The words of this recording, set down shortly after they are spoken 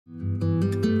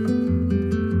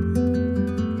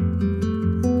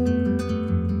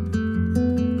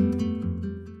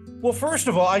Well, first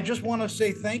of all, I just want to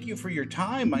say thank you for your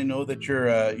time. I know that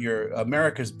you're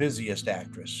America's busiest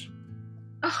actress.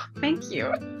 Oh, thank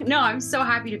you. No, I'm so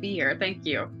happy to be here. Thank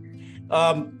you.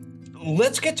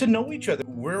 Let's get to know each other.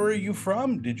 Where are you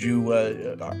from?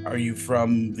 Are you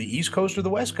from the East Coast or the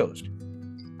West Coast?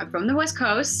 I'm from the West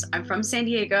Coast. I'm from San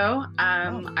Diego.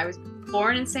 Oh, I was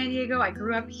born in San Diego. I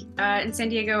grew up in San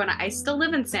Diego, and I still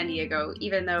live in San Diego,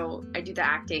 even though I do the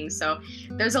acting. So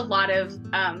there's a lot of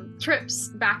trips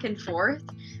back and forth.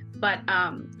 But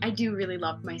I do really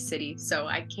love my city, so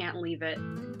I can't leave it.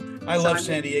 I So love I'm.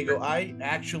 San Diego. I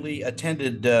actually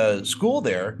attended school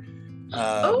there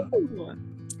Oh,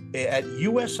 at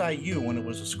USIU when it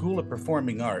was a School of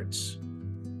Performing Arts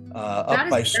that up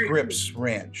is by very cool. Scripps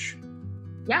Ranch.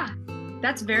 Yeah,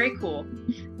 that's very cool.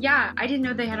 Yeah, I didn't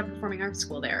know they had a performing arts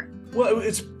school there. Well,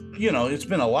 it's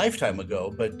been a lifetime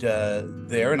ago, but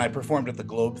there, and I performed at the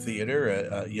Globe Theater,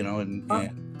 Oh, and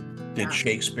did yeah.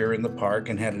 Shakespeare in the Park,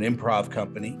 and had an improv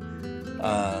company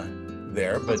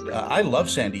there. That's But really I love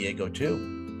San Diego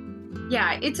too.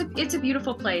 Yeah, it's a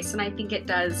beautiful place, and I think it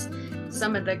does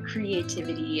some of the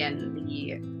creativity and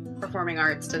the performing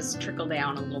arts does trickle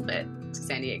down a little bit to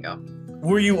San Diego.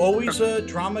 Were you always a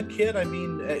drama kid? I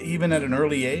mean, even at an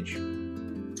early age?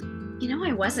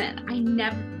 I wasn't. I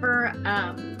never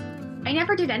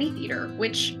did any theater,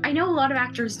 which I know a lot of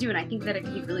actors do, and I think that it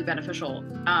can be really beneficial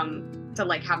to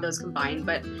like have those combined.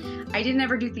 But I didn't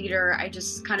ever do theater. I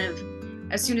just kind of,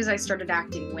 as soon as I started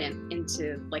acting, went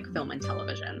into like film and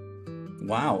television.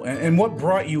 Wow. And what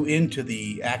brought you into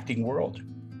the acting world?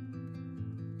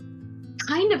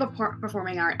 Kind of a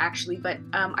performing art actually, but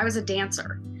I was a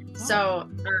dancer. Oh, So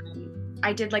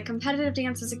I did like competitive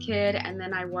dance as a kid, and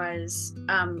then I was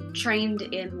trained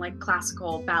in like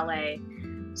classical ballet.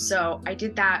 So I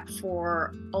did that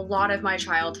for a lot of my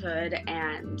childhood,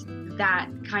 and that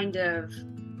kind of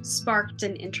sparked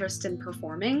an interest in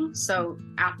performing. So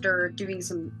after doing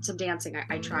some dancing,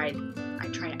 I tried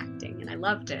acting, and I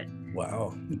loved it.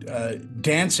 wow.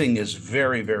 Dancing is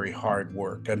very, very hard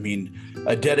work. I mean,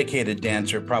 a dedicated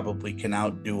dancer probably can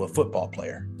outdo a football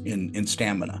player in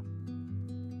stamina.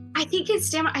 I think it's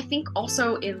stamina. I think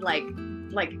also in like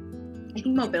I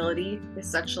think mobility is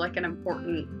such like an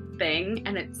important thing,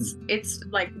 and it's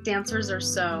like dancers are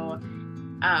so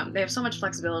they have so much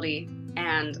flexibility,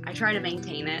 and I try to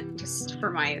maintain it just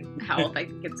for my health. I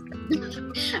think it's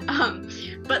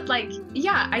good. But like,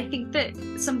 yeah, I think that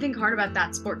something hard about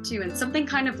that sport too, and something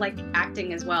kind of like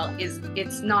acting as well, is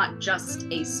it's not just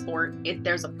a sport.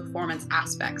 There's a performance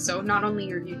aspect. So not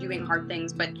only are you doing hard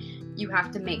things, but you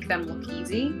have to make them look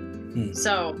easy. Hmm.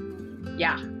 So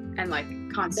yeah, and like Yeah.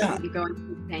 constantly be going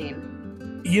through pain.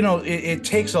 It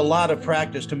takes a lot of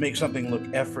practice to make something look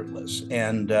effortless,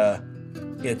 and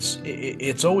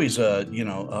it's always a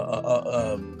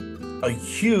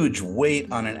huge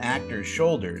weight on an actor's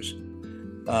shoulders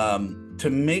to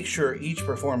make sure each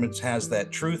performance has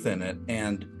that truth in it,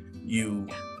 and you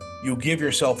you give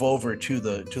yourself over to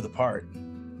the part.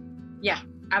 Yeah,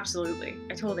 absolutely.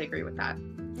 I totally agree with that.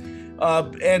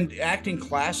 And acting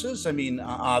classes. I mean,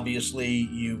 obviously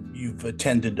you've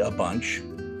attended a bunch.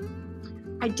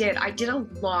 I did. I did a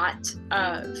lot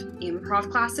of improv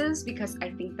classes because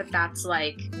I think that that's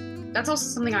also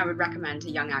something I would recommend to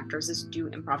young actors is do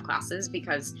improv classes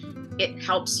because it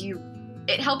helps you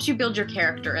it helps you build your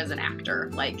character as an actor.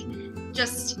 Like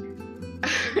just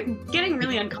getting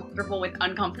really uncomfortable with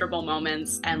uncomfortable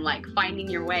moments and like finding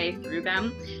your way through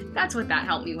them. That's what that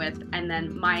helped me with. And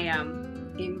then my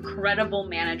incredible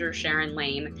manager Sharon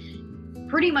Lane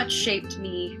pretty much shaped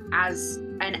me as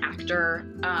an actor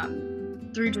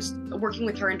through just working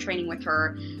with her and training with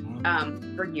her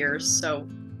for years. So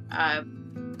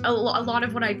a lot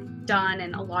of what I've done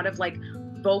and a lot of like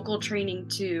vocal training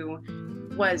too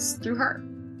was through her.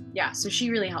 Yeah, so she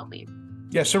really helped me.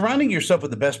 Yeah, surrounding yourself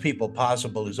with the best people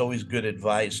possible is always good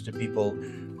advice to people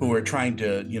who are trying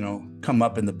to, come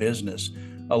up in the business.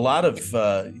 A lot of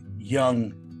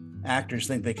young actors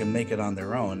think they can make it on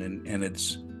their own, and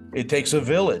it takes a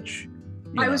village,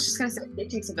 you I know. was just gonna say it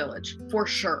takes a village for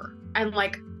sure, and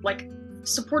like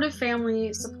supportive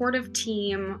family, supportive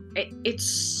team. It's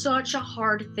such a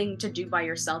hard thing to do by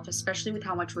yourself, especially with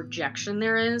how much rejection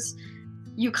there is.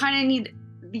 You kind of need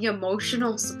the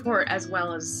emotional support as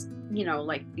well as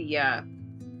like the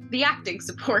acting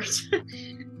support.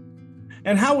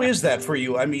 And how is that for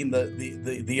you? I mean,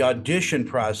 the audition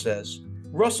process.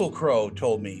 Russell Crowe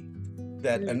told me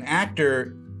that an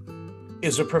actor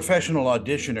is a professional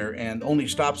auditioner and only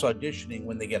stops auditioning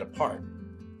when they get a part.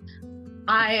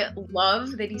 I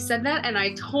love that he said that, and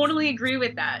I totally agree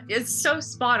with that. It's so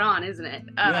spot on, isn't it?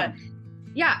 Yeah.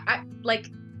 Yeah, like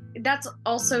that's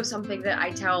also something that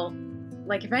I tell,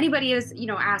 like, if anybody is,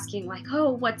 asking like,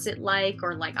 oh, what's it like?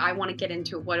 Or like, I want to get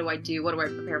into it. What do I do? What do I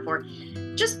prepare for?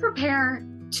 Just prepare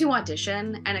to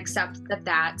audition and accept that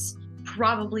that's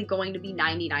probably going to be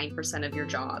 99% of your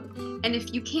job. And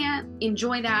if you can't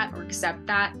enjoy that or accept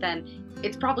that, then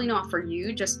it's probably not for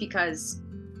you, just because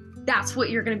that's what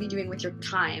you're going to be doing with your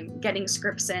time, getting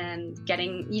scripts in,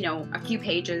 getting, a few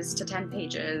pages to 10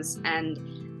 pages and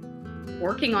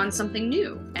working on something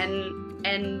new,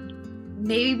 and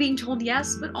maybe being told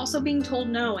yes, but also being told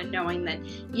no, and knowing that,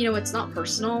 it's not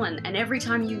personal. And every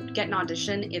time you get an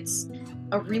audition, it's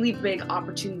a really big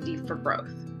opportunity for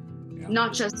growth. Yeah.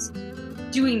 Not just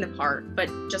doing the part, but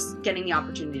just getting the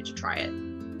opportunity to try it.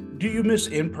 Do you miss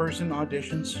in-person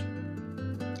auditions?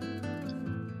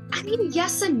 I mean,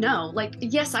 yes and no. Like,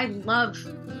 yes, I love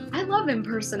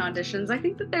in-person auditions. I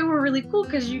think that they were really cool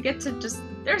because you get to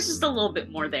there's just a little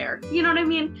bit more there. You know what I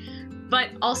mean? But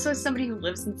also, as somebody who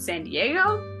lives in San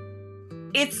Diego,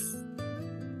 it's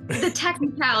the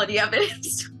technicality of it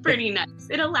is pretty nice.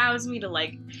 It allows me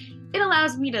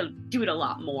to do it a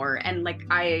lot more. And like,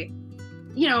 I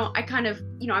kind of,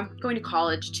 I'm going to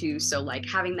college too. So like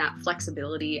having that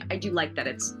flexibility, I do like that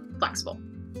it's flexible.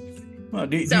 Well,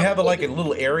 do you have a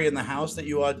little area in the house that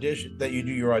you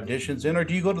do your auditions in, or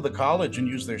do you go to the college and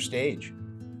use their stage?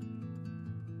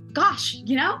 Gosh,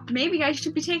 maybe I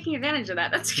should be taking advantage of that.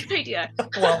 That's a good idea.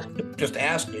 Well, just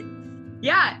asking.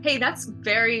 Yeah. Hey, that's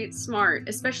very smart,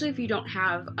 especially if you don't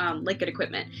have good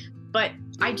equipment. But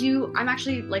I'm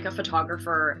actually like a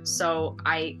photographer, so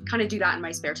I kind of do that in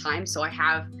my spare time. So I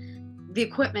have the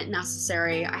equipment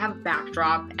necessary. I have a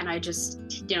backdrop, and I just,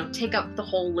 take up the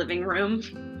whole living room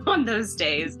on those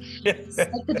days.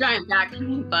 Set the giant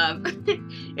backdrop up.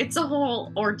 It's a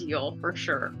whole ordeal for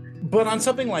sure. But on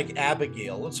something like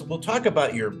Abigail, we'll talk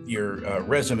about your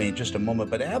resume in just a moment.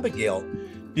 But Abigail,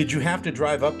 did you have to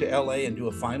drive up to LA and do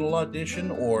a final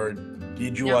audition, or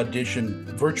did you audition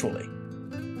virtually?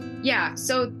 Yeah,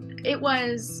 so there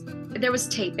was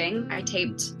taping. I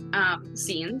taped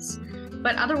scenes,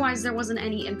 but otherwise there wasn't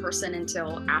any in person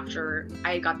until after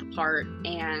I got the part.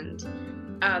 And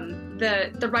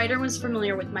the writer was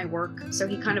familiar with my work, so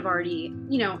he kind of already,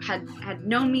 had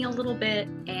known me a little bit,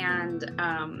 and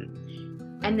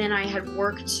then I had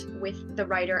worked with the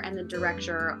writer and the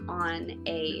director on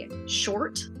a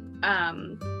short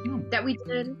that we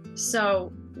did.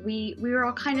 So we were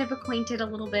all kind of acquainted a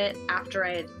little bit after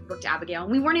I had booked Abigail,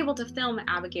 and we weren't able to film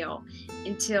Abigail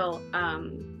until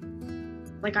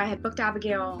I had booked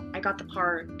Abigail, I got the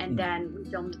part, and then we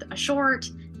filmed a short.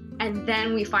 And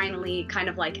then we finally, kind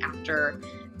of like after,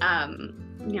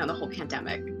 the whole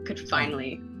pandemic, could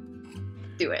finally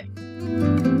do it.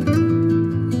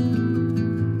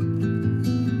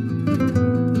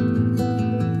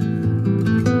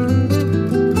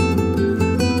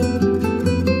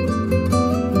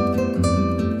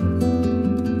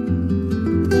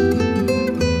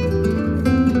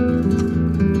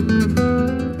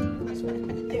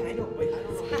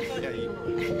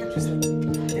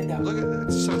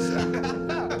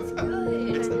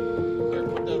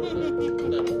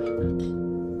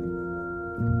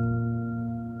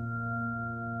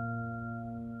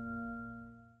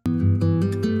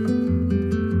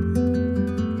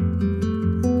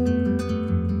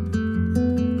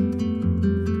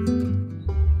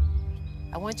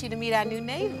 You to meet our new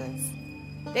neighbors.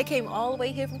 They came all the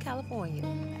way here from California.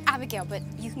 Abigail, but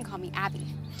you can call me Abby.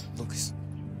 Lucas.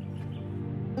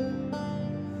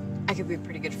 I could be a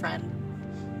pretty good friend.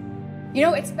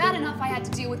 It's bad enough I had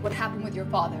to deal with what happened with your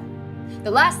father.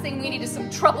 The last thing we need is some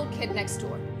troubled kid next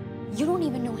door. You don't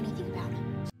even know anything about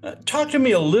him. Talk to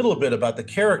me a little bit about the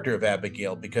character of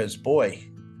Abigail, because boy,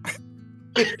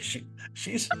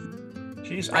 she's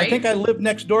right? I think I lived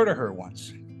next door to her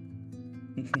once.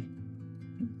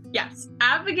 Yes,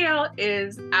 Abigail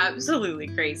is absolutely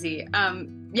crazy.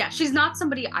 She's not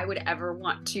somebody I would ever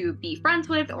want to be friends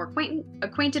with or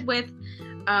acquainted with,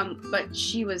 but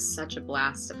she was such a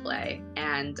blast to play.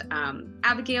 And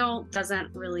Abigail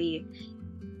doesn't really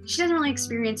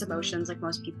experience emotions like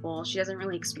most people. She doesn't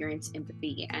really experience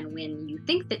empathy. And when you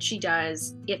think that she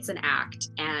does, it's an act.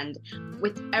 And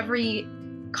with every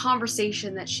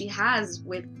conversation that she has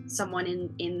with someone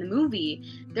in the movie,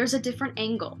 there's a different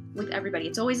angle with everybody.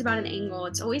 It's always about an angle.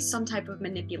 It's always some type of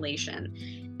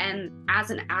manipulation. And as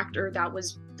an actor, that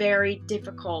was very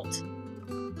difficult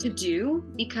to do,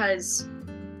 because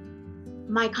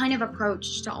my kind of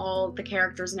approach to all the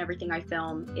characters and everything I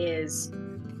film is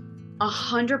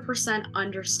 100%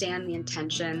 understand the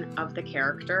intention of the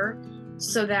character,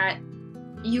 so that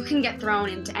you can get thrown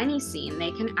into any scene.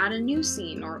 They can add a new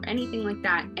scene or anything like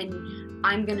that, and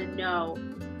I'm gonna know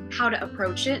how to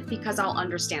approach it because I'll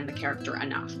understand the character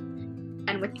enough.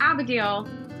 And with Abigail,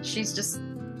 she's just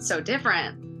so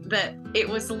different that it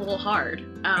was a little hard.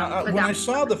 When I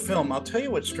saw the film, I'll tell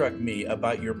you what struck me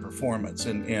about your performance,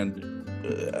 and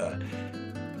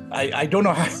I don't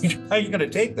know how you're going to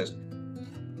take this,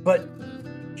 but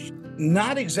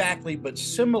not exactly, but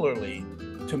similarly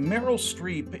to Meryl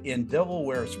Streep in Devil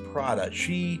Wears Prada,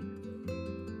 she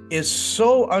is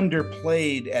so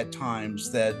underplayed at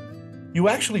times that you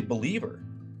actually believe her.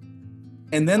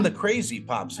 And then the crazy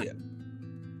pops in.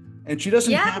 And she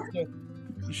doesn't have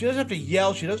to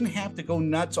yell, she doesn't have to go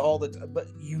nuts all the time, but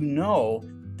you know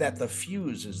that the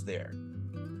fuse is there.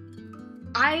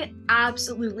 I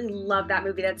absolutely love that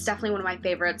movie. That's definitely one of my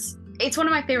favorites. It's one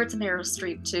of my favorites of Meryl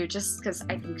Streep too, just because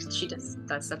I think she does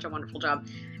such a wonderful job.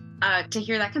 To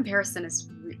hear that comparison is,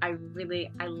 I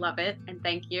love it, and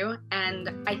thank you.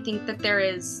 And I think that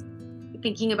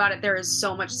thinking about it, there is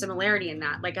so much similarity in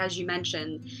that, like as you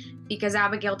mentioned, because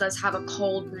Abigail does have a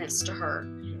coldness to her,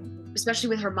 especially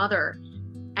with her mother.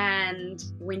 And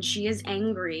when she is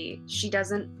angry, she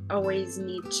doesn't always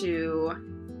need to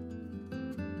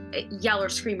yell or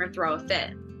scream or throw a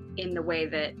fit in the way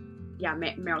that,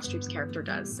 Meryl Streep's character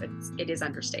does. It is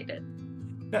understated.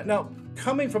 Now,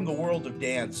 coming from the world of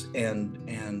dance and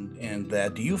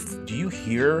that, do you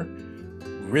hear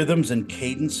rhythms and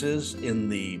cadences in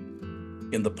the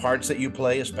parts that you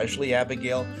play, especially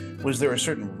Abigail? Was there a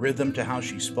certain rhythm to how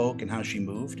she spoke and how she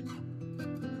moved?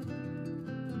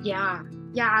 Yeah,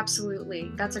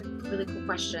 absolutely. That's a really cool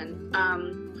question.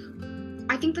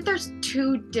 I think that there's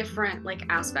two different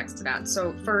aspects to that.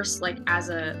 So first, as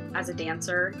a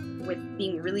dancer, with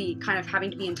being really kind of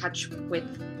having to be in touch with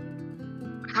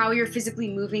how you're physically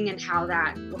moving and how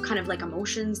that, what kind of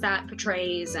emotions that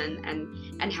portrays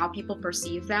and how people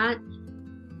perceive that.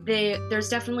 There's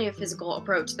definitely a physical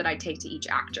approach that I take to each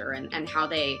actor and how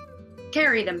they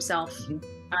carry themselves.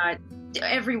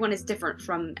 Everyone is different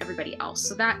from everybody else.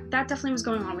 So that definitely was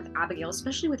going on with Abigail,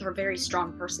 especially with her very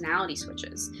strong personality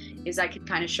switches, is I could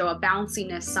kind of show a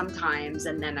bounciness sometimes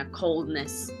and then a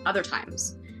coldness other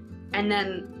times. And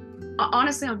then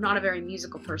honestly, I'm not a very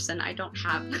musical person. I'm not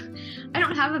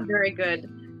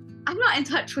in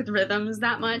touch with rhythms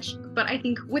that much, but I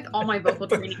think with all my vocal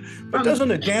training. But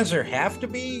doesn't a dancer have to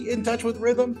be in touch with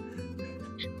rhythm?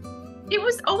 It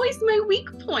was always my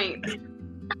weak point.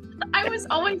 I was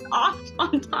always off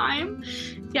on time.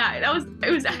 Yeah, that was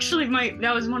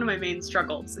one of my main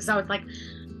struggles, because I was like,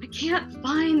 I can't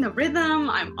find the rhythm.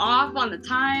 I'm off on the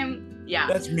time. Yeah.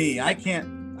 That's me. I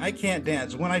can't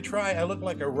dance. When I try, I look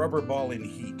like a rubber ball in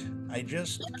heat. I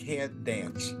just can't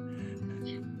dance.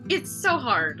 It's so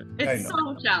hard. It's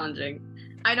so challenging.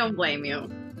 I don't blame you.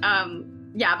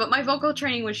 But my vocal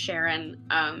training with Sharon,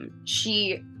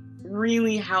 she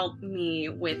really helped me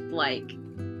with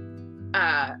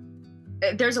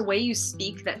there's a way you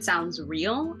speak that sounds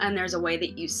real, and there's a way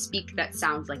that you speak that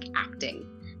sounds like acting.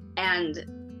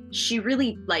 And she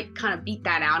really kind of beat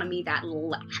that out of me, that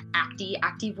little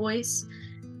acty voice.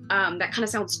 That kind of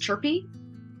sounds chirpy,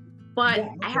 but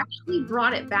I actually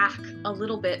brought it back a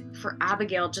little bit for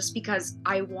Abigail, just because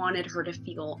I wanted her to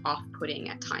feel off-putting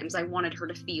at times. I wanted her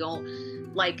to feel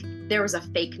like there was a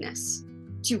fakeness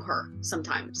to her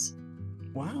sometimes.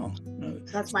 Wow.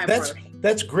 That's my approach.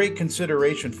 That's great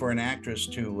consideration for an actress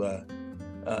to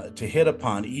hit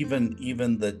upon. Even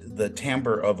the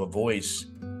timbre of a voice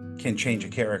can change a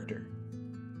character.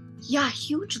 Yeah,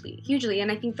 hugely. And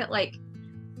I think that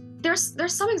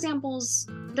there's some examples,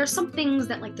 there's some things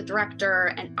that the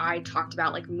director and I talked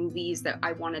about, movies that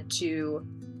I wanted to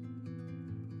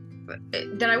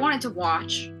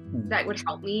watch that would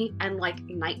help me, and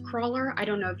Nightcrawler. I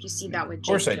don't know if you see that with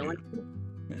Jake Gyllenhaal.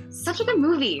 Such a good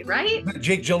movie, right?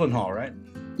 Jake Gyllenhaal, right?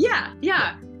 Yeah.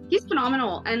 He's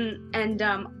phenomenal, and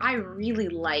I really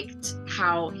liked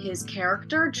how his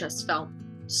character just felt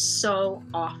so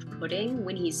off-putting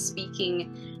when he's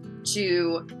speaking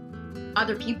to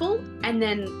other people, and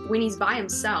then when he's by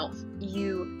himself,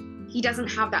 he doesn't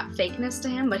have that fakeness to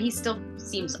him, but he still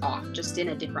seems off, just in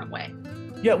a different way.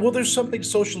 Yeah, well, there's something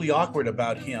socially awkward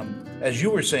about him, as you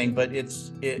were saying, but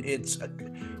it's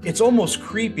almost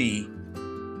creepy.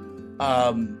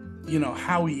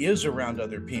 How he is around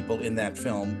other people in that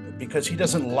film, because he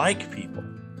doesn't like people.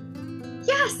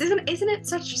 Yes, isn't it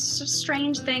such a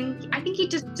strange thing? I think he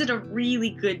just did a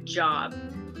really good job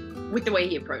with the way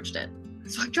he approached it.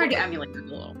 So I tried to emulate it a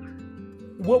little.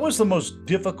 What was the most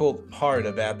difficult part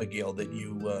of Abigail that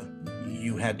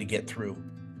you had to get through?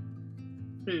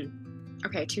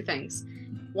 Okay, two things.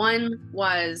 One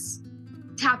was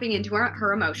tapping into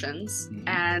her emotions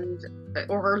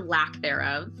or her lack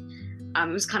thereof. It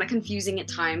was kind of confusing at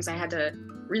times. I had to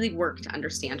really work to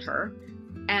understand her,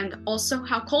 and also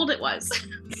how cold it was.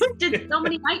 We did so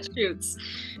many night shoots.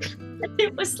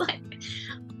 It was like,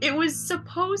 it was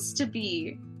supposed to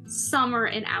be summer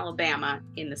in Alabama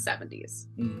in the 70s.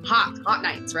 Hot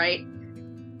nights, right?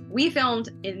 We filmed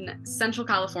in Central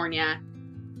California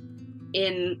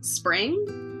in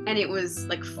spring, and it was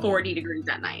like 40 degrees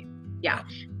at night. Yeah.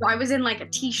 So I was in like a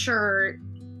t-shirt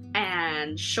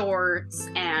and shorts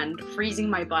and freezing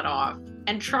my butt off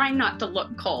and trying not to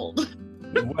look cold.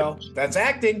 Well, that's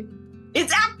acting.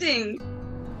 It's acting.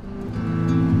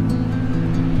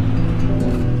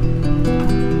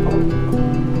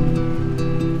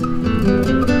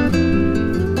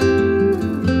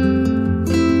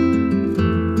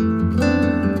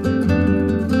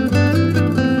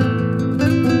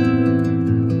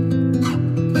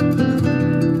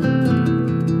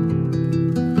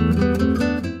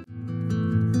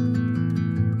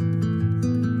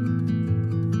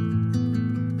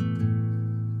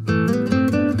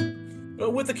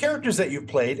 With the characters that you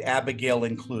played, Abigail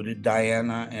included,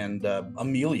 Diana and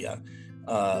Amelia,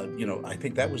 I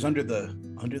think that was under the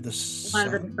sun. Under the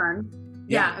sun.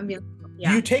 Yeah, Amelia. Yeah.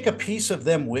 Do you take a piece of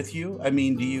them with you? I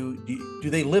mean, do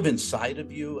they live inside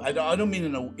of you? I don't mean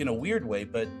in a weird way,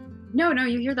 but no,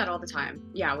 you hear that all the time.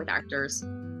 Yeah, with actors.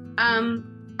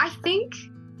 I think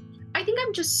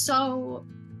I'm just so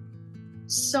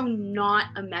not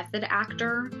a method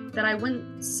actor that I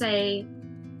wouldn't say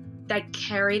I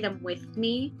carry them with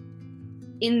me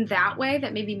in that way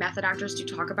that maybe method actors do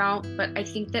talk about. But I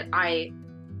think that I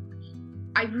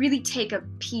really take a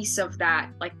piece of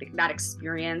that, like that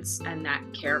experience and that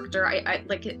character. I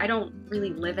don't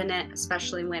really live in it,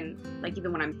 especially when, like,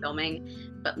 even when I'm filming,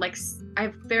 but like I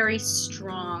have very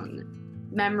strong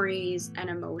memories and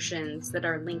emotions that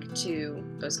are linked to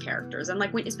those characters. And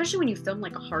like, especially when you film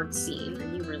like a hard scene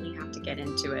and you really have to get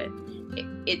into it,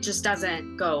 it just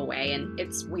doesn't go away. And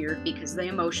it's weird because the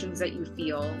emotions that you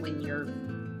feel when you're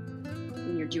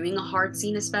doing a hard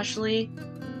scene, especially,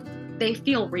 they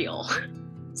feel real.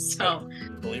 So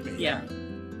believe me, yeah,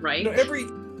 right.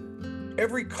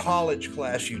 Every college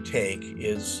class you take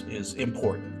is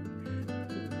important.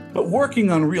 But working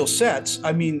on real sets,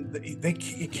 I mean,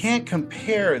 you can't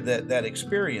compare that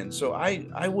experience. So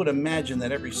I would imagine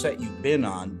that every set you've been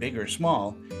on, big or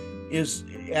small,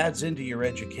 adds into your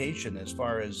education as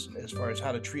far as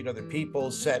how to treat other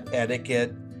people, set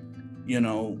etiquette,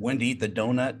 when to eat the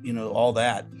donut, all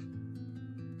that.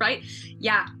 Right?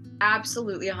 Yeah,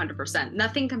 absolutely, 100%.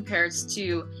 Nothing compares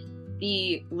to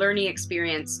the learning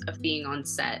experience of being on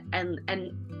set, and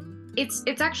it's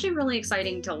actually really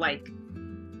exciting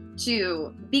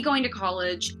to be going to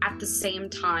college at the same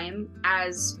time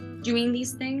as doing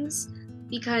these things,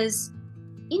 because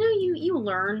you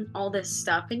learn all this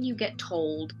stuff and you get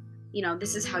told,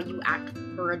 this is how you act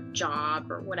for a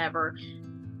job or whatever,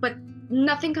 but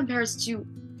nothing compares to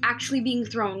actually being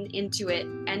thrown into it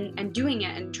and doing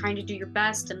it and trying to do your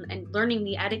best and learning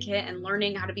the etiquette and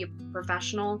learning how to be a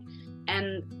professional.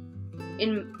 And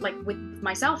with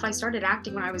myself, I started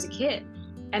acting when I was a kid.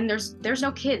 And there's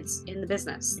no kids in the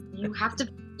business. You have to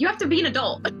be an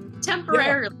adult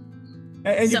temporarily.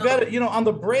 Yeah. And you've got to, on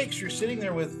the breaks, you're sitting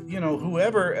there with,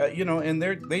 whoever, and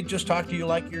they just talk to you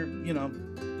like you're,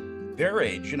 their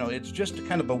age. It's just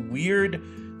kind of a weird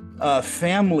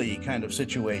family kind of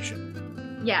situation.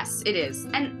 Yes, it is.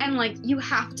 And like, you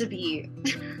have to be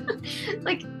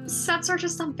like, sets are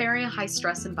just a very high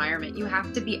stress environment. You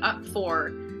have to be up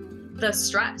for the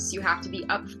stress. You have to be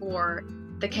up for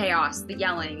the chaos, the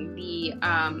yelling, the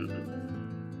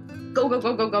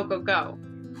go.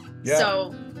 Yeah.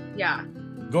 So, yeah.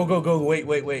 Go, wait,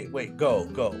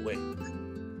 go, wait.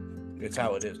 It's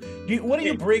how it is. What do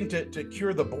you bring to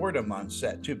cure the boredom on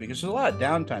set, too? Because there's a lot of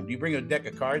downtime. Do you bring a deck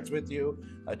of cards with you,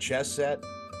 a chess set?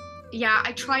 Yeah,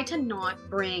 I try to not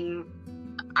bring...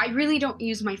 I really don't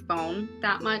use my phone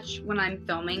that much when I'm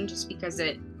filming, just because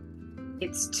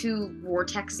it's too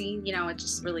vortexy, it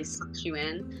just really sucks you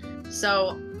in.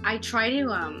 So I try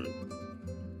to,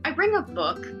 I bring a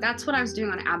book. That's what I was doing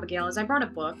on Abigail, is I brought a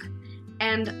book.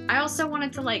 And I also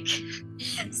wanted to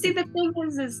see, the thing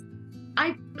is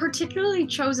I particularly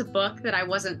chose a book that I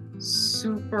wasn't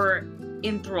super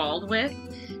enthralled with,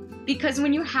 because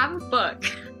when you have a book,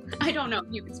 I don't know if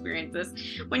you've experienced this,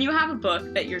 when you have a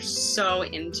book that you're so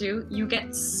into, you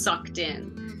get sucked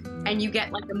in. And you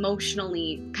get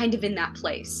emotionally kind of in that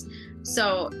place.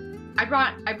 So I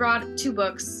brought 2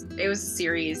 books. It was a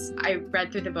series. I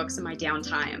read through the books in my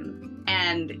downtime,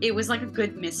 and it was like a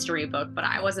good mystery book, but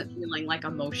I wasn't feeling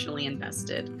emotionally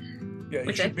invested. Yeah,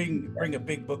 you should bring a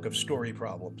big book of story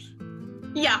problems.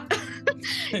 Yeah.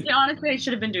 Honestly, I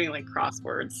should have been doing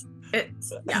crosswords. It's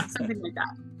something like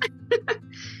that.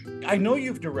 I know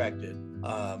you've directed,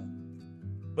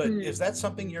 but is that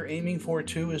something you're aiming for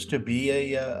too? Is to be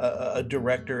a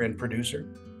director and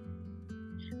producer?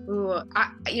 Ooh,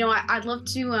 I'd love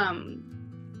to.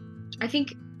 I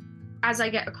think as I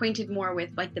get acquainted more with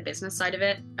like the business side of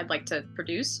it, I'd like to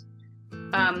produce.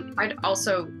 I'd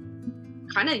also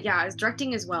as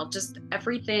directing as well. Just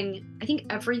everything. I think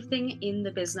everything in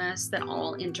the business that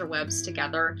all interwebs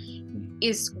together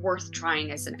is worth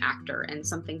trying as an actor and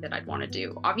something that I'd want to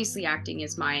do. Obviously, acting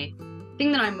is my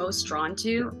thing that I'm most drawn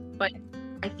to, but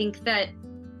I think that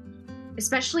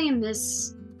especially in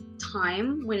this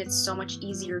time when it's so much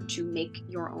easier to make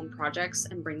your own projects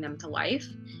and bring them to life,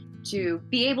 to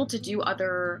be able to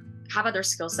have other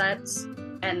skill sets,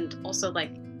 and also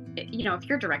like, you know, if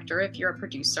you're a director, if you're a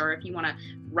producer, if you want to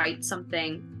write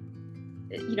something,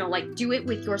 you know, like do it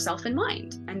with yourself in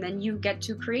mind, and then you get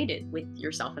to create it with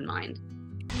yourself in mind.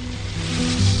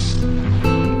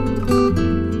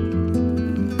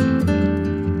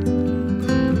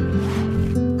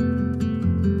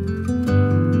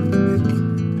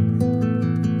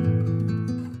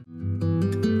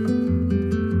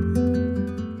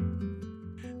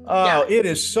 Oh, it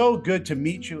is so good to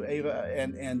meet you, Ava,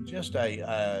 and just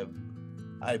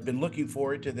I've been looking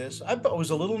forward to this. I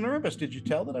was a little nervous. Did you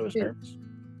tell that I was nervous?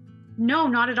 No,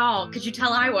 not at all. Could you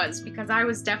tell I was? Because I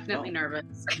was definitely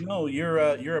nervous. No,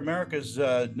 you're America's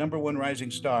 #1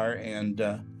 rising star, and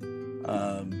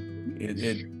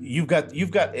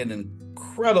you've got an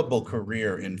incredible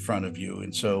career in front of you,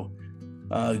 and so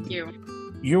Thank you.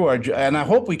 You are, and I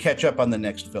hope we catch up on the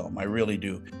next film. I really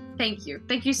do. Thank you.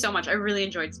 Thank you so much. I really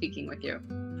enjoyed speaking with you.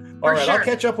 All right, I'll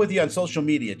catch up with you on social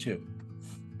media too.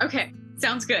 Okay,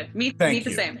 sounds good. Me Thank the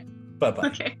you. same. Bye-bye.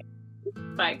 Okay,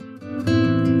 bye.